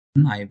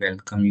I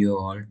welcome you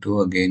all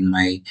to again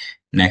my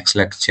next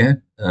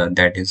lecture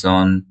that is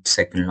on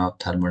second law of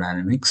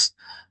thermodynamics.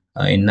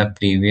 In the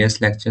previous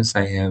lectures,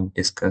 I have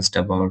discussed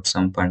about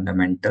some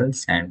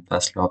fundamentals and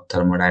first law of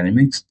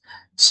thermodynamics.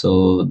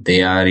 So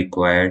they are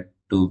required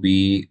to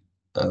be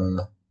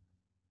uh,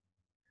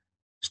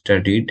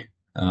 studied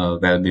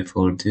well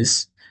before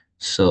this.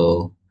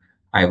 So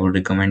I would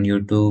recommend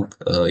you to,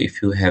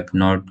 if you have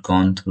not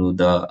gone through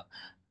the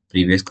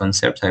previous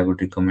concepts, I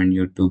would recommend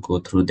you to go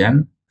through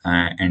them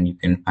and you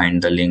can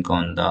find the link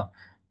on the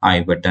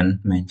I button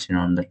mentioned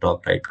on the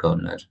top right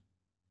corner.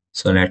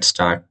 So let's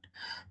start.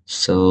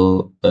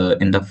 So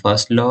in the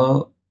first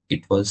law,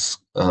 it was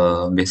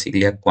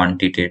basically a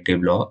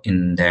quantitative law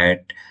in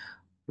that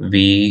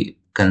we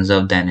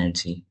conserve the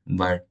energy,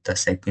 but the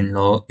second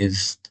law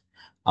is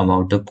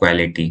about the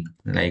quality,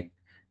 like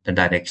the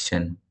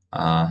direction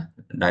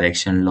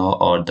law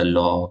or the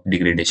law of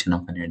degradation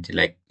of energy.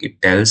 Like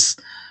it tells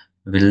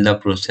will the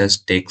process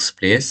takes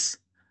place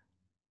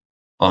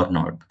or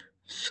not.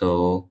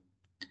 So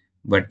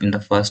but in the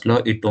first law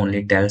it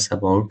only tells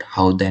about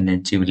how the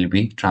energy will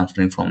be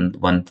transferring from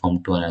one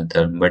form to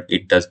another, but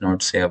it does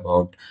not say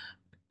about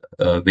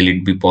will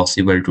it be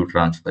possible to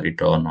transfer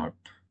it or not.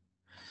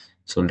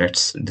 So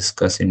let's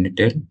discuss in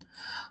detail.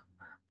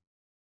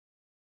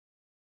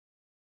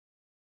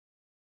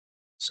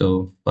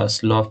 So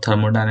first law of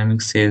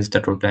thermodynamics says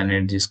the total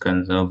energy is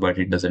conserved, but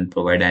it doesn't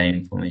provide any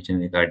information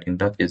regarding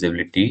the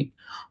feasibility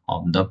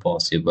of the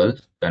possible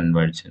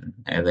conversion.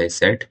 As I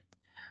said,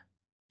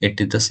 it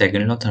is the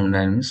second law of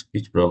thermodynamics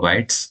which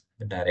provides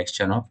the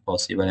direction of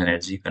possible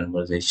energy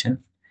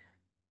conservation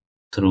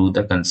through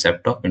the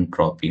concept of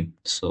entropy.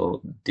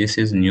 So this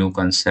is new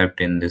concept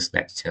in this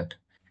lecture.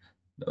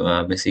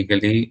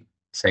 Basically,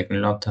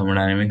 second law of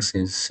thermodynamics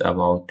is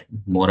about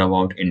more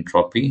about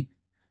entropy.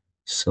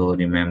 So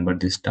remember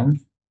this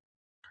term.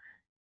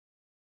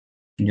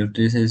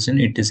 Utilization,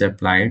 it is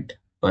applied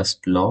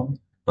first law,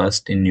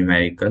 first in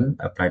numerical,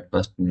 applied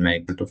first in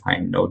numerical to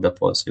find out the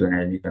possible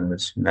energy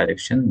conversion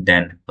direction,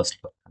 then first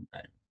law of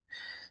thermodynamics.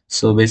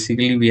 So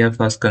basically, we are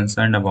first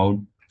concerned about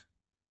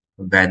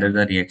whether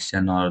the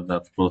reaction or the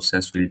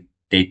process will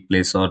take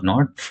place or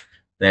not,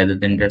 rather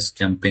than just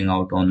jumping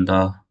out on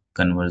the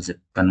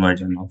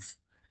conversion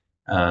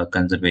of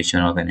conservation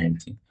of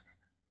energy.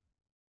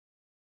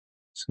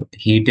 So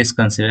heat is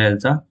considered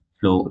as a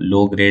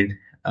low grade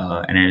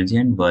energy,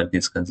 and work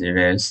is considered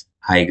as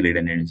high grade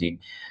energy.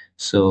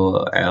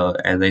 So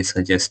as I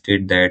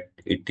suggested that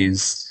it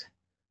is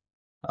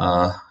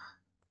uh,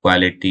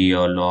 quality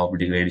or law of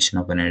degradation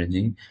of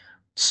energy.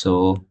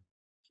 So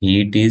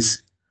heat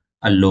is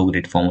a low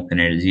grade form of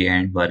energy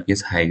and work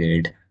is high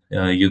grade.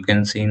 You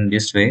can see in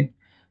this way,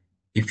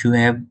 if you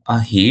have a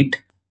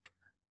heat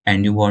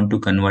and you want to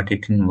convert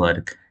it in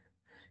work,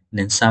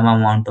 then some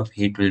amount of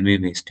heat will be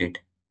wasted.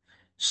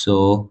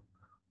 So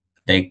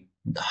like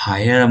the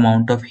higher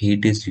amount of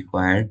heat is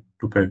required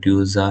to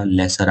produce a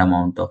lesser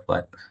amount of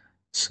work.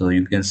 So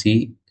you can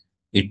see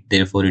it,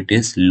 therefore it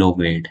is low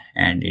grade,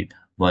 and it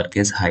work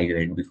is high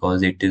grade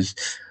because it is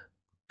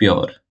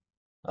pure.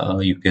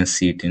 You can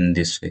see it in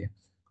this way.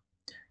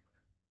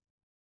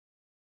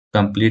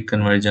 Complete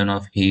conversion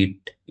of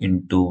heat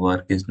into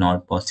work is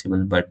not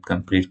possible, but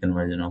complete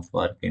conversion of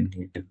work in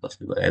heat is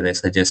possible. As I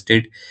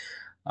suggested,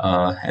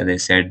 as I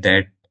said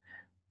that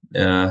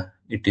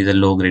it is a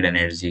low grade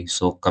energy,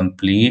 so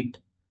complete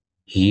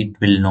heat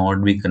will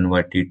not be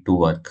converted to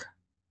work,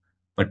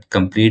 but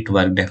complete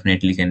work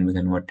definitely can be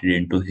converted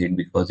into heat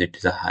because it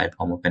is a high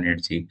form of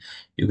energy.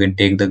 You can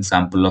take the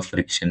example of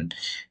friction.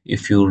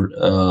 If you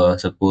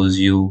suppose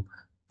you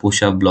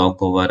push a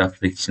block over a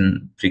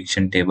friction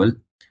table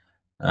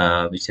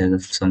which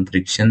has some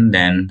friction,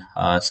 then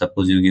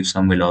suppose you give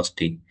some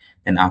velocity,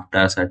 then after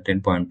a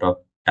certain point of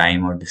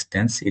time or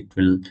distance it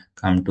will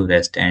come to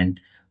rest,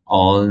 and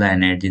all the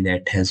energy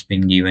that has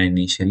been given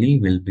initially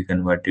will be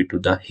converted to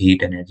the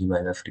heat energy by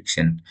the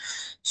friction.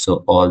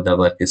 So all the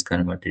work is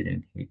converted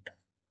in heat.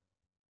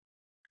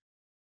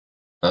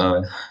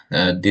 uh,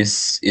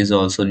 this is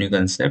also new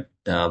concept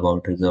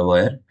about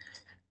reservoir,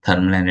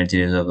 thermal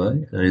energy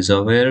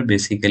reservoir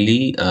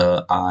basically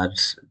are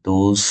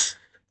those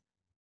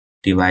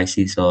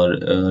devices, or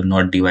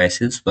not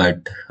devices,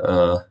 but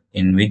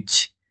in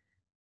which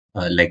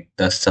like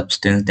the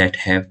substance that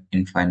have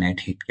infinite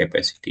heat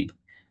capacity.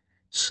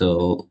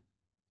 So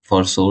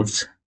for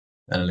source,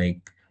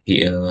 like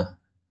here,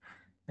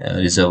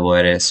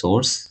 reservoir as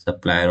source,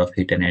 supplier of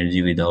heat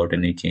energy without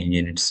any change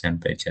in its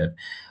temperature.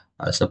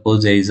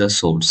 Suppose there is a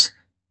source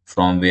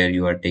from where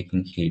you are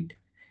taking heat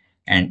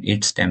and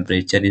its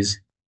temperature is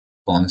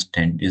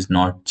constant, is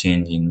not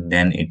changing,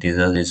 then it is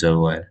a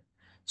reservoir,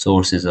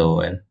 source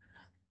reservoir.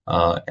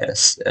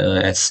 As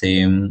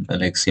same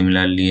like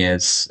similarly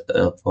as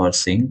for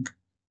sink,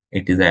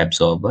 it is a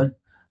absorber.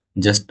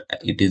 Just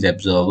it is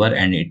absorber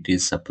and it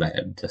is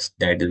supplier. Just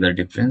that is the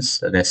difference.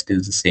 The rest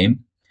is the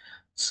same.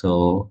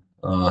 So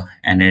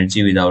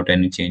energy without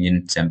any change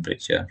in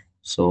temperature.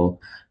 So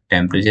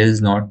temperature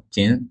is not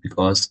changed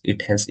because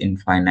it has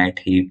infinite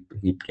heat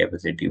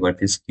capacity.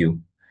 What is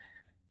Q?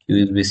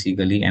 Q is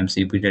basically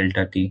mcp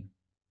delta t,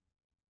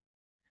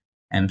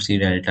 mc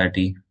delta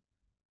t.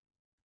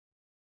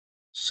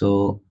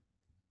 So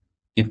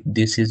if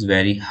this is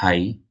very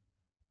high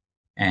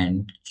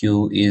and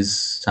q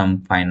is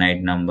some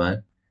finite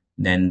number,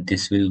 then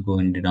this will go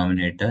in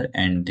denominator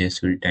and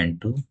this will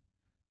tend to,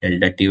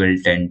 delta t will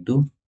tend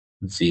to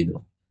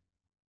 0.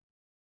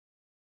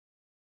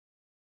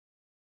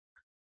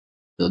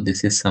 So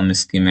this is some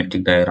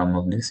schematic diagram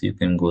of this. You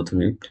can go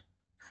through it.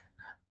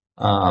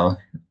 Uh,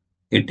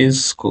 it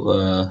is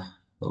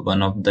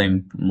one of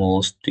the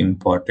most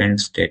important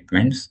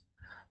statements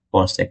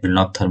for second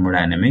law of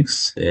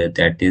thermodynamics.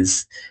 That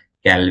is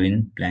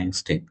Kelvin-Planck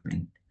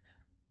statement,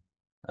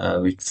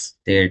 which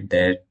says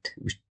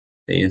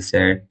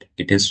that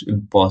it is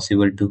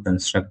impossible to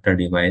construct a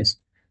device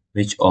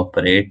which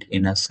operate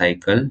in a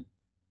cycle,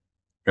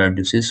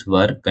 produces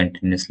work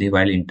continuously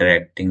while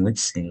interacting with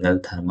single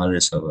thermal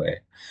reservoir.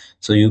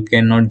 So you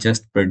cannot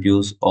just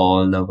produce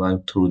all the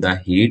work through the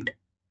heat.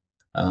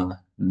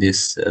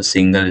 This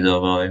single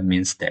reservoir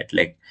means that,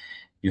 like,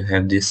 you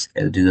have this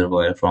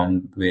reservoir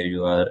from where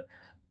you are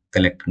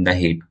collecting the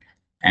heat,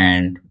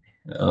 and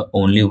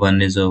only one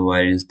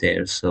reservoir is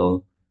there,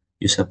 so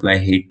you supply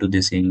heat to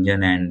this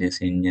engine and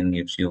this engine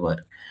gives you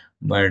work.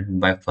 But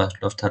by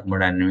first law of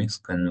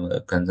thermodynamics,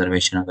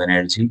 conservation of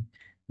energy,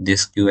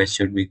 this QH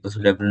should be equal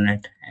to W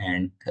net,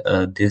 and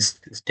this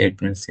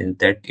statement says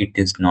that it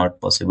is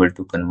not possible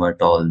to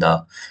convert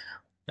uh,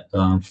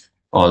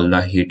 all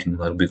the heat in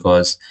work,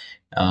 because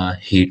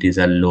heat is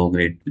a low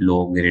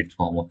grade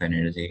form of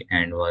energy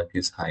and work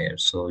is higher,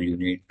 so you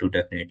need to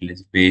definitely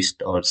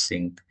waste or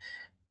sink,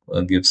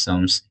 give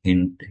some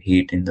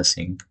heat in the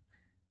sink.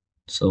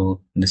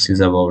 So this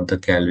is about the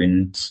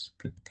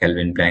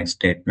Kelvin-Planck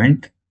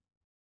statement.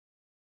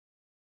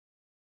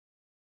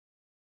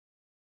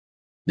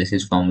 This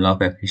is formula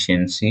of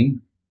efficiency.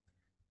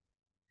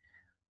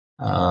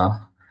 uh,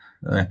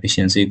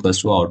 Efficiency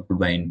equals to output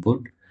by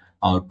input.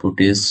 Output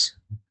is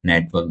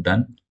net work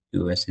done,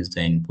 qs is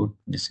the input,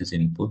 this is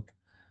input,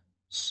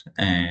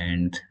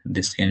 and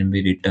this can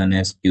be written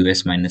as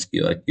qs minus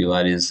qr.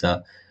 Qr is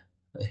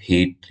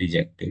heat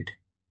rejected,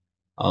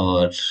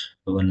 or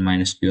 1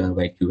 minus qr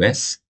by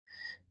qs,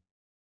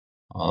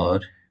 or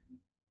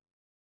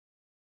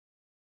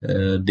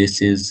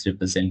this is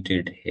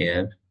represented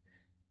here.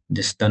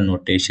 Just the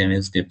notation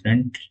is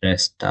different,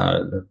 rest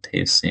are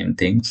the same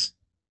things.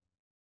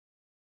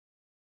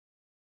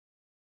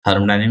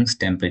 Thermodynamics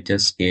temperature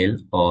scale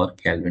or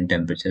Kelvin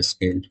temperature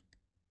scale.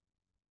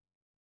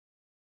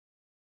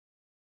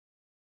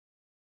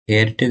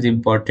 Here it is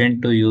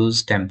important to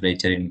use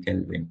temperature in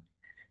Kelvin.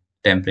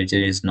 Temperature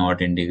is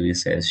not in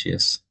degrees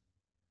Celsius.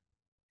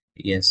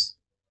 Yes,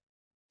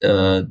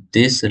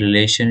 this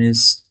relation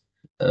is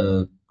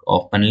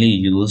oftenly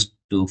used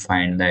to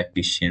find the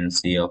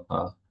efficiency of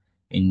a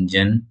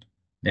engine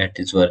that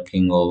is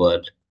working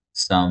over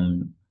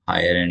some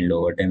higher and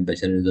lower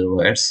temperature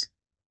reservoirs.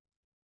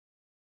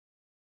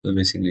 So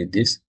basically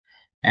this,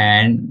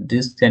 and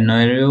this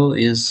scenario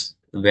is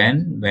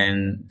when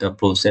the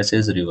process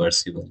is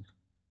reversible.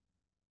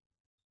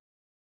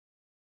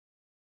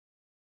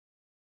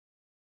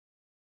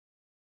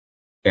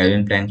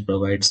 Kelvin Planck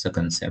provides the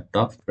concept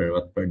of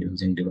work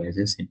producing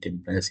devices. It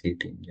implies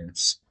heat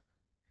engines.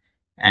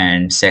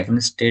 And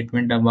second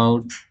statement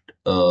about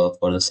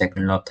for the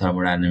second law of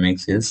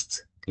thermodynamics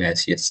is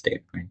Clausius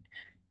statement.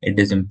 It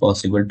is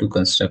impossible to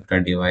construct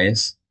a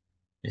device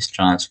which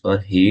transfer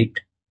heat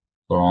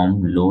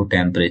from low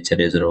temperature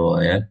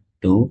reservoir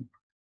to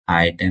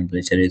high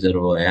temperature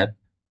reservoir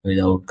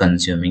without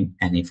consuming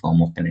any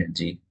form of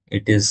energy.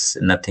 It is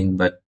nothing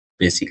but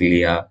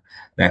basically a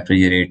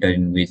refrigerator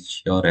in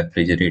which your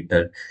refrigerant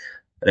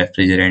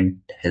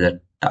has a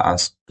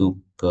task to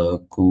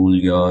cool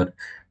your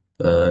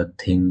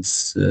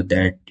things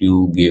that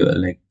you give,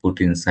 like put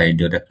inside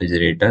your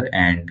refrigerator,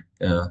 and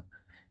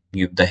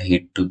give the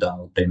heat to the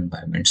outer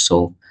environment.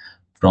 So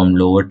from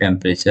lower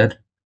temperature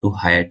to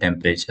higher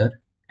temperature,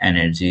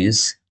 energy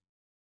is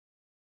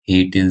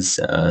heat is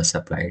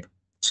supplied.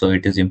 So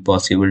it is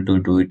impossible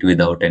to do it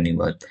without any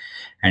work,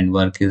 and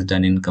work is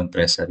done in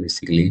compressor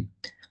basically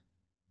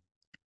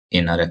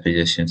in a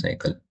refrigeration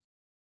cycle.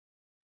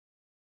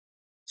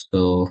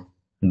 So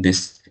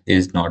this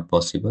is not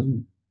possible.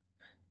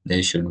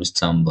 There should be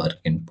some work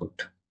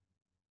input.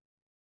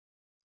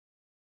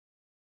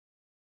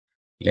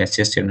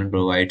 Glacier statement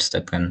provides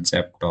the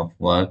concept of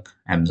work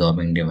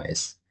absorbing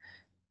device,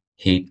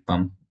 heat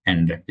pump,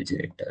 and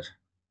refrigerator.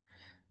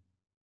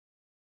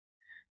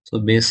 So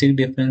basic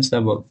difference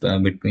about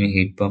between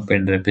heat pump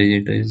and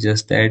refrigerator is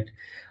just that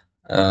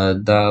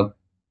the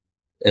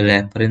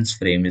reference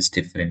frame is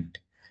different.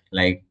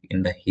 Like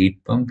in the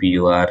heat pump,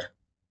 you are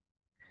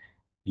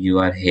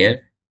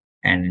here,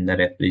 and in the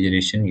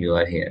refrigeration, you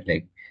are here.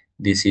 Like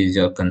this is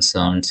your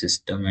concerned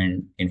system,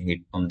 and in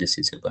heat pump, this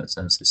is your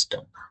concerned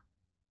system.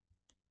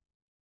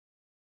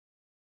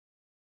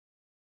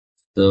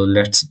 So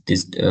let's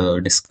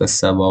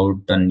discuss about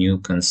a new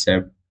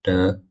concept,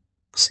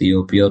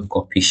 COP, or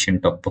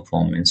coefficient of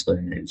performance or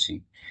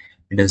energy.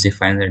 It is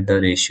defined as the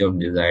ratio of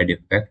desired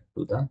effect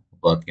to the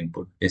work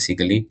input,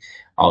 basically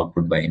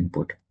output by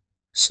input.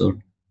 So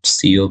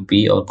COP,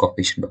 or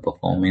coefficient of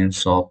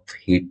performance of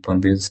heat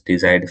pump, is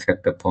desired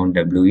effect upon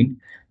W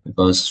in,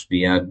 because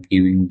we are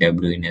giving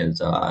W in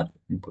as our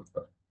input,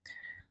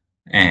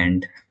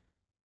 and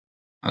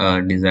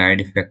desired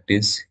effect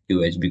is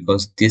QH,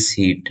 because this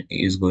heat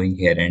is going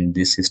here and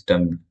this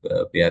system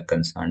we are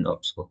concerned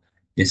of. So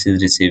this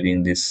is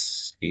receiving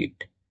this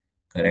heat,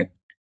 correct?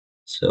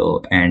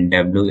 So, and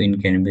W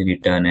in can be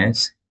written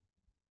as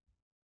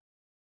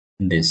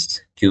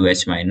this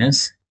QH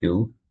minus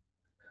QL,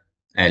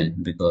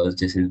 because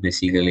this is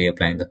basically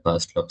applying the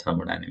first law of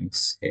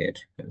thermodynamics here.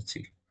 Let's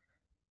see.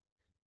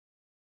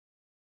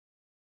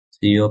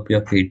 COP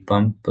of heat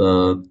pump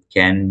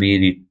can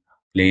be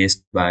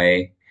replaced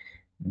by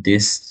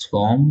this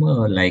form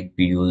like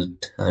we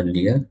used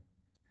earlier.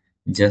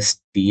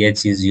 Just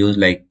TH is used,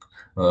 like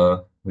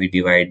we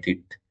divide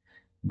it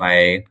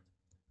by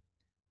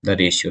the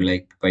ratio,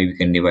 like by we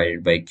can divide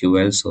it by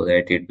QL so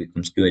that it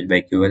becomes QH by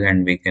QL,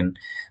 and we can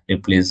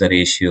replace the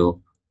ratio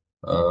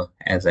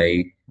as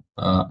I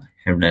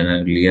have done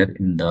earlier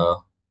in the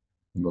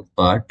book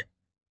part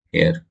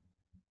here.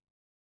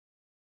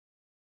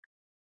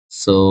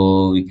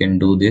 So we can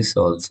do this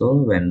also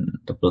when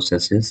the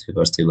process is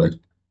reversible.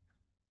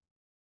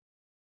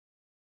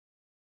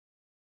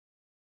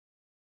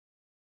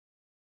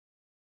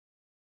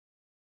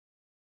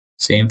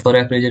 Same for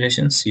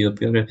refrigeration.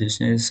 COP of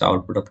refrigeration is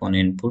output upon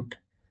input,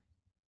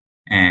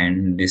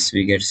 and this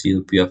we get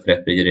COP of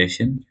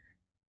refrigeration,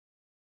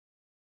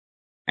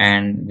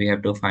 and we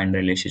have to find the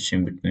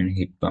relationship between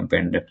heat pump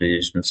and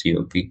refrigeration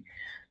COP.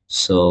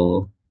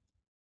 So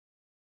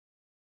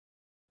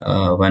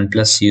 1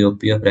 plus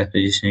COP of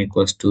refrigeration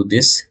equals to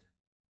this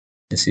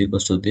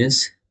equals to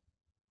this,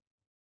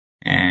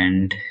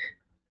 and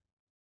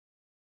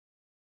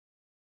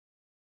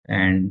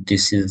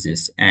this is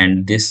this,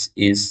 and this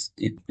is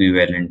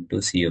equivalent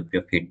to COP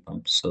of heat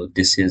pump. So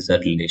this is the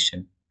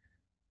relation.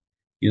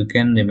 You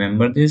can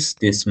remember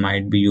this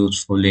might be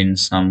useful in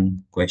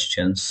some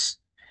questions.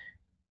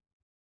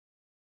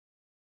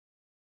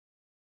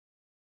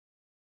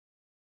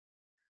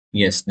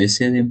 Yes,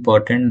 this is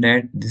important,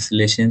 that this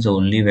relation is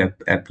only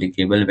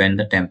applicable when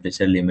the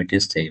temperature limit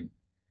is same,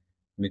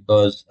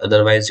 because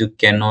otherwise you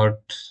cannot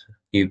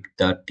keep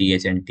the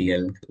TH and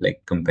TL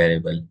like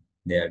comparable.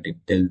 They are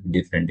they're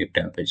different if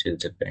temperature is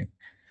different.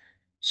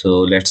 So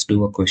let's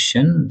do a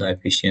question. The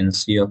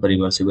efficiency of a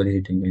reversible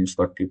heat engine is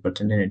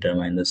 40%, and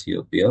determine the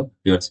COP of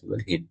reversible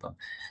heat pump.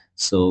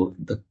 So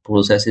the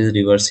process is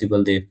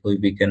reversible, therefore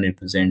we can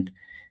represent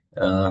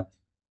uh,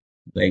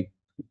 like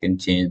we can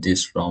change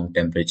this from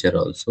temperature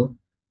also,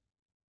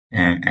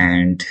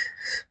 and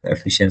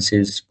efficiency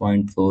is zero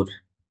point 0.4,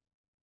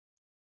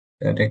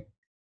 correct,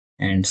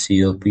 and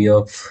COP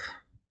of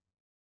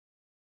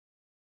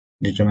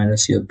determine the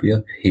COP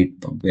of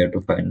heat pump. We have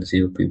to find the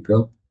COP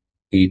of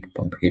heat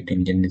pump. Heat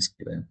engine is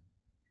given.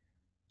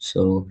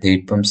 So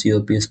heat pump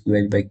COP is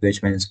QH by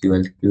QH minus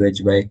QL.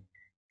 QH by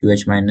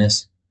QH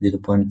minus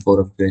 0.4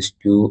 of QH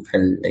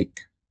QL.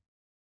 Like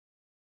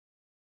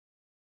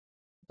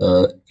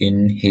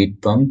in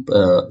heat pump,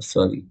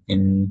 sorry,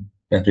 in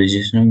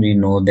refrigeration, we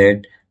know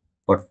that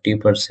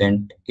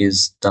 40%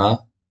 is the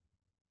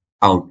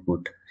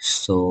output.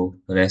 So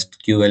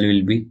rest QL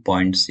will be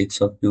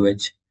 0.6 of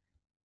QH.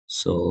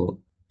 So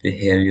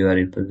here you are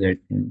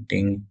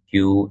representing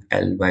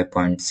QL by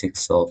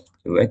 0.6 of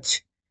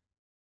QH,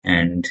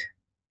 and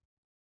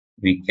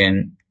we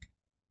can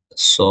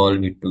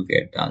solve it to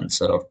get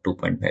answer of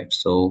 2.5.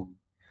 So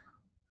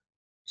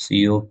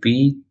COP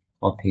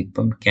of heat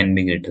pump can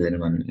be greater than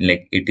 1,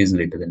 like it is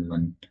greater than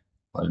 1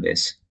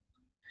 always.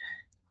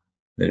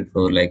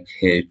 Therefore, like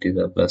here it is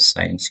a plus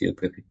sign,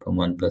 COP of heat pump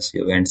 1 plus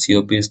COP, and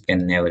COPs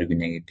can never be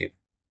negative,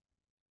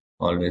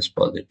 always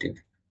positive.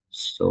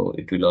 So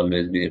it will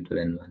always be greater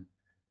than 1.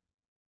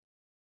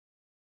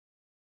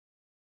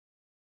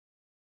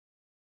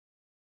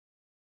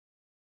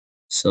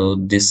 So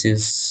this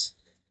is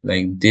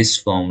like this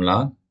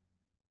formula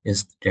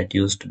is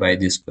reduced by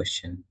this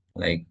question.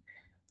 Like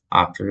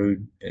after we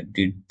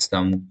did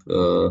some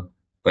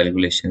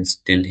calculations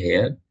till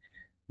here,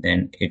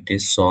 then it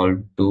is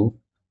solved to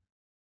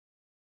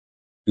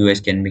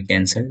QH can be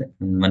cancelled,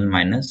 1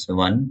 minus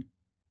 1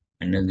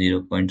 minus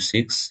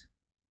 0.6,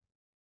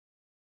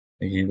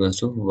 which equals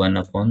to 1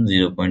 upon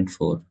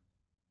 0.4,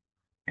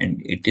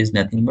 and it is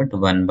nothing but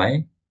 1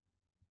 by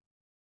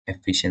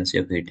efficiency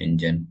of heat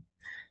engine.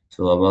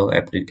 So above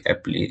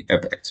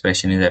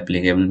expression is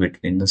applicable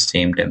between the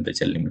same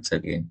temperature limits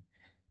again.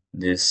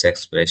 This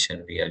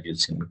expression we are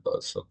using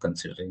because of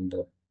considering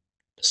the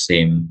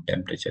same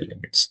temperature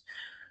limits.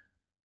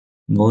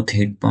 Both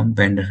heat pump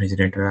and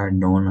refrigerator are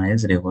known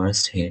as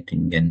reversed heat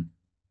engine.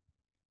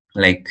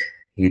 Like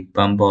heat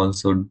pump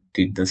also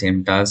did the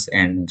same task,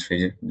 and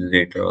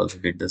refrigerator also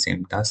did the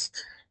same task,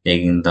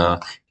 taking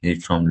the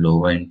heat from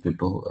lower input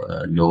to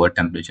lower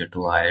temperature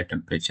to higher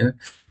temperature.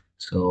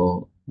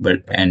 So,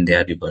 but and they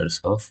are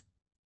reverse of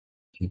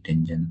heat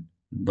engine.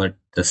 But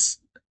this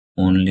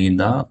only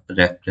the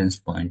reference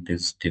point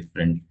is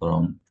different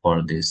from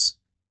for this.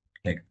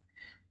 Like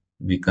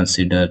we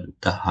consider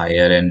the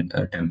higher and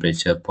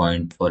temperature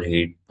point for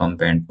heat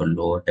pump and for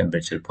lower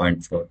temperature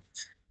point for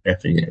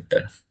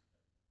refrigerator.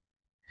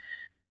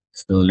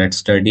 So let's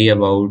study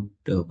about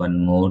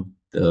one more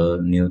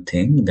new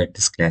thing, that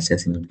is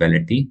classes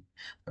inequality.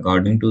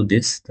 According to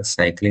this, the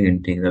cyclic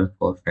integral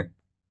for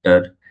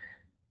factor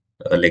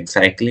like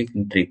cyclic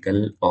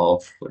integral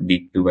of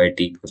dq by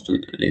t equals to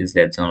is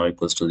less than or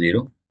equals to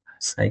 0.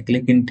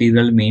 Cyclic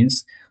integral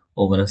means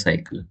over a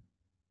cycle.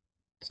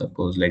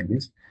 Suppose like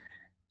this.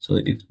 So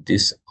if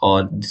this,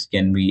 or this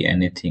can be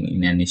anything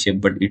in any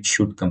shape, but it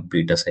should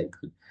complete a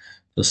cycle.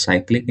 So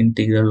cyclic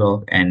integral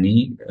of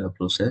any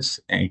process,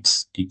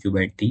 its dq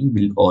by t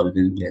will always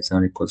be less than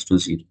or equals to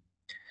 0.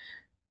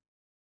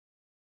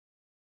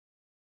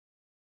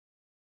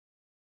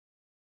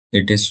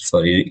 It is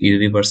for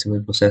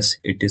irreversible process,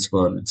 it is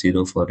for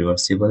 0 for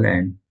reversible,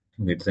 and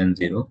greater than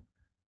 0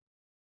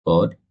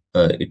 for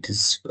it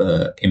is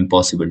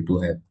impossible to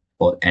have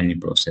for any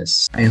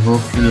process. I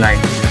hope you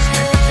like this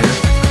lecture.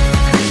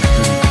 And if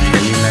you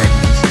really like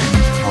this and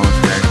thought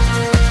that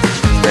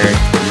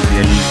you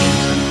really gain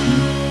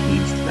something,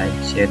 please like,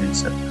 share, and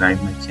subscribe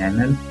my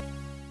channel.